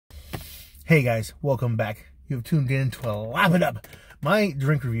Hey guys, welcome back. You have tuned in to Lap It Up, my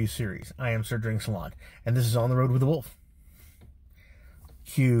drink review series. I am Sir Drinks a Lot, and this is On the Road with the Wolf.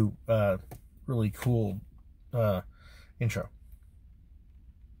 Cue, really cool intro.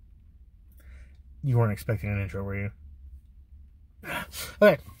 You weren't expecting an intro, were you?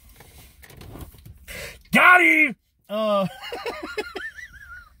 Okay. Got him! That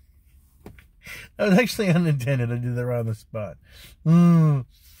was actually unintended. I did that right on the spot.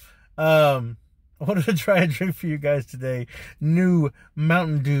 I wanted to try a drink for you guys today. New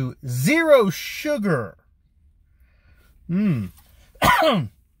Mountain Dew Zero Sugar. There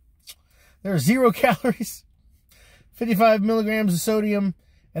are 0 calories, 55 milligrams of sodium,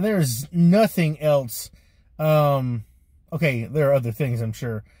 and there's nothing else. Okay, there are other things, I'm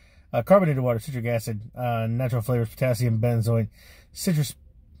sure. Carbonated water, citric acid, natural flavors, potassium, benzoate, citrus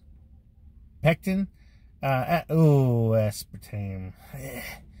pectin, aspartame,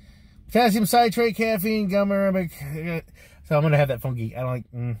 potassium citrate, caffeine, gum arabic. So I'm gonna have that funky. I don't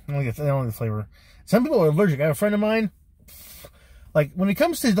like the flavor. Some people are allergic. I have a friend of mine. Like when it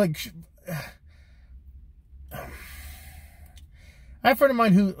comes to like, I have a friend of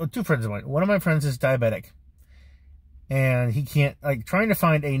mine who, two friends of mine. One of my friends is diabetic, and he can't, like, trying to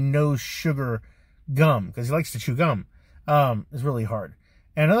find a no sugar gum because he likes to chew gum is really hard.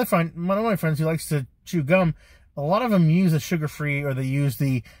 And another friend, one of my friends who likes to chew gum, a lot of them use the sugar-free, or they use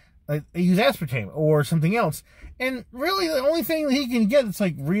they use aspartame or something else. And really, the only thing that he can get that's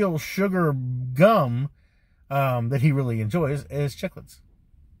like real sugar gum that he really enjoys is Chiclets,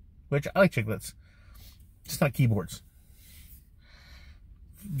 which I like Chiclets. It's not keyboards.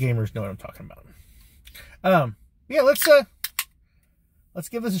 Gamers know what I'm talking about. Yeah, let's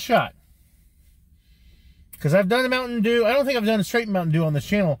give this a shot. Because I've done the Mountain Dew. I don't think I've done a straight Mountain Dew on this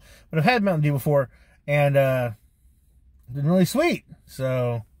channel, but I've had Mountain Dew before, and it's been really sweet.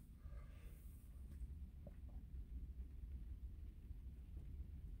 So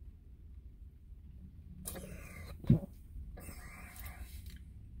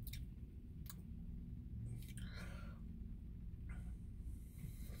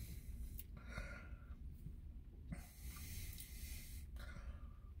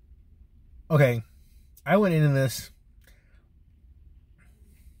okay, I went into this,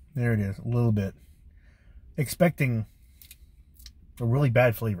 there it is, a little bit, expecting a really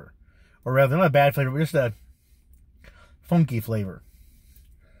bad flavor. Or rather, not a bad flavor, but just a funky flavor.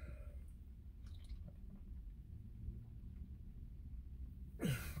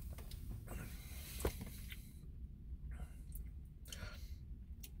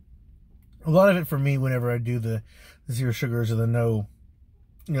 A lot of it for me, whenever I do the zero sugars or the no,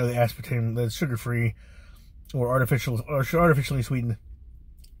 you know, the aspartame, the sugar-free or artificially sweetened,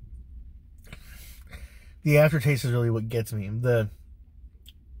 the aftertaste is really what gets me. The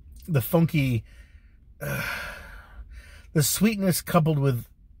funky, the sweetness coupled with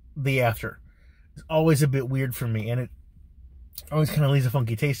the after is always a bit weird for me, and it always kind of leaves a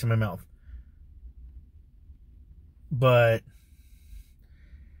funky taste in my mouth. But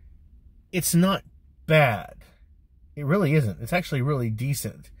it's not bad. It really isn't. It's actually really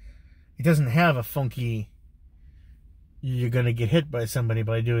decent. It doesn't have a funky, you're going to get hit by somebody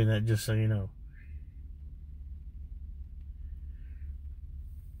by doing that, just so you know.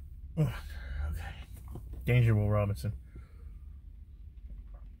 Okay. Danger Will Robinson.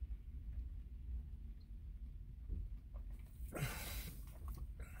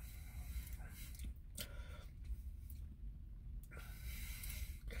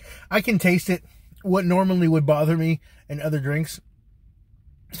 I can taste it. What normally would bother me in other drinks,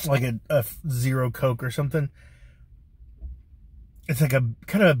 like a Zero Coke or something, it's like a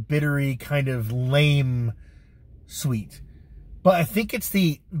kind of a bittery, kind of lame sweet. But I think it's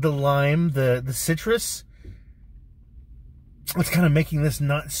the lime, the citrus, it's kind of making this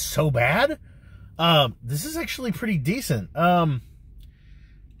not so bad. This is actually pretty decent. In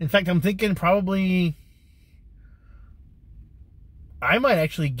fact, I'm thinking probably I might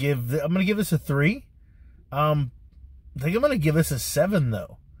actually I'm going to give this a 3. I think I'm going to give this a 7,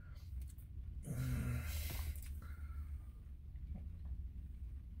 though.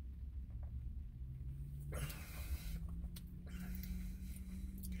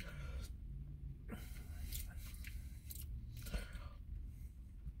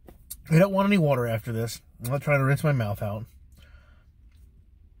 I don't want any water after this. I'm going to try to rinse my mouth out.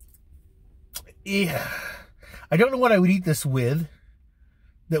 Yeah. I don't know what I would eat this with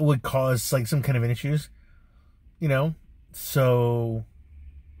that would cause like some kind of issues, you know, so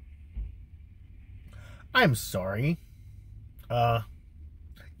I'm sorry.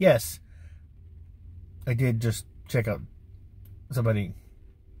 Yes, I did just check out somebody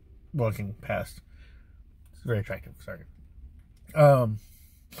walking past. It's very attractive. Sorry.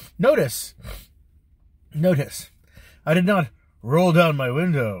 Notice, I did not roll down my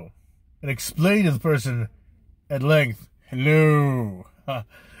window and explain to the person at length, hello,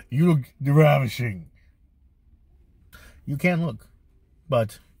 you look ravishing. You can look,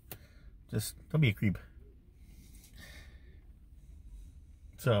 but just don't be a creep.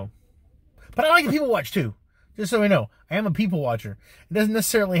 So, but I like to people watch too. Just so we know, I am a people watcher. It doesn't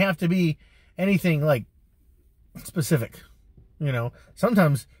necessarily have to be anything like specific. You know,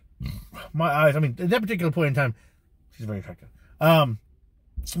 sometimes my eyes, I mean, at that particular point in time, she's very attractive. But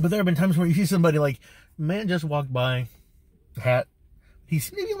there have been times where you see somebody like, man just walked by, hat.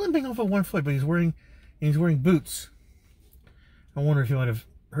 He's maybe limping off of one foot, but he's wearing boots. I wonder if he might have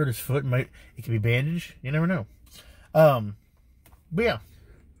hurt his foot. It could be bandaged. You never know. But yeah.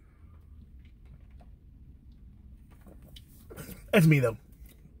 That's me, though.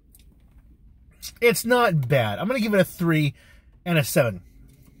 It's not bad. I'm going to give it a 3 and a 7.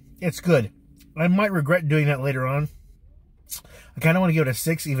 It's good. I might regret doing that later on. I kind of want to give it a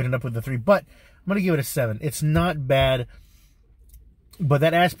 6, even it up with the 3, but I'm going to give it a 7. It's not bad, but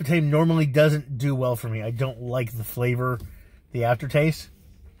that aspartame normally doesn't do well for me. I don't like the flavor, the aftertaste.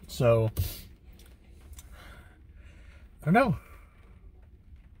 So, I don't know.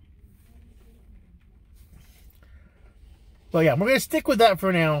 But yeah, we're going to stick with that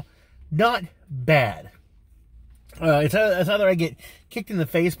for now. Not bad. It's either I get kicked in the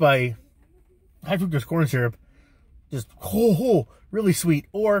face by high fructose corn syrup, just really sweet,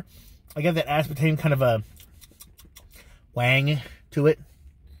 or I get that aspartame kind of a wang to it.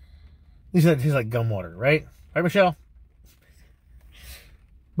 At least it tastes like gum water, right? Right, Michelle?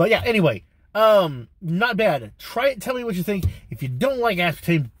 But yeah, anyway, not bad. Try it. Tell me what you think. If you don't like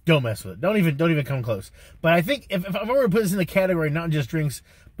aspartame, don't mess with it. Don't even come close. But I think if I were to put this in the category, not just drinks,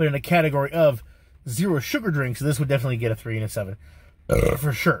 but in a category of zero sugar drinks, this would definitely get a 3 and a 7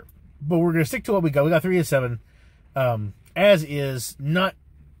 for sure. But we're gonna stick to what we got. We got 3 and 7, as is, not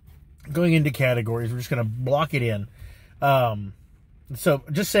going into categories. We're just gonna block it in. So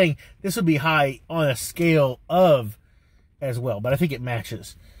just saying this would be high on a scale of as well, but I think it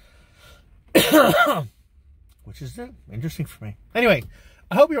matches. Which is interesting for me. Anyway,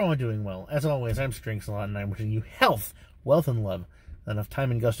 I hope you're all doing well. As always, I'm Drinks a Lot, and I'm wishing you health, wealth, and love. Enough time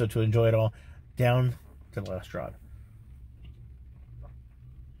and gusto to enjoy it all. Down to the last drop.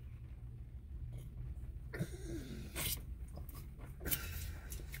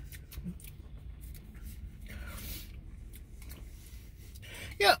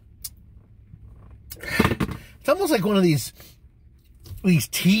 Yeah. It's almost like one of these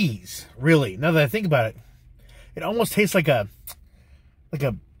teas, really. Now that I think about it, it almost tastes like a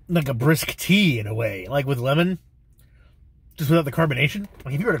brisk tea in a way, like with lemon, just without the carbonation.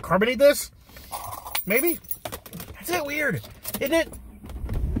 Like if you were to carbonate this, maybe. That's that weird, isn't it?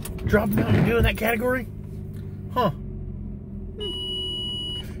 Drop Mountain Dew in that category, huh?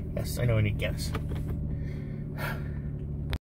 Yes, I know any guess.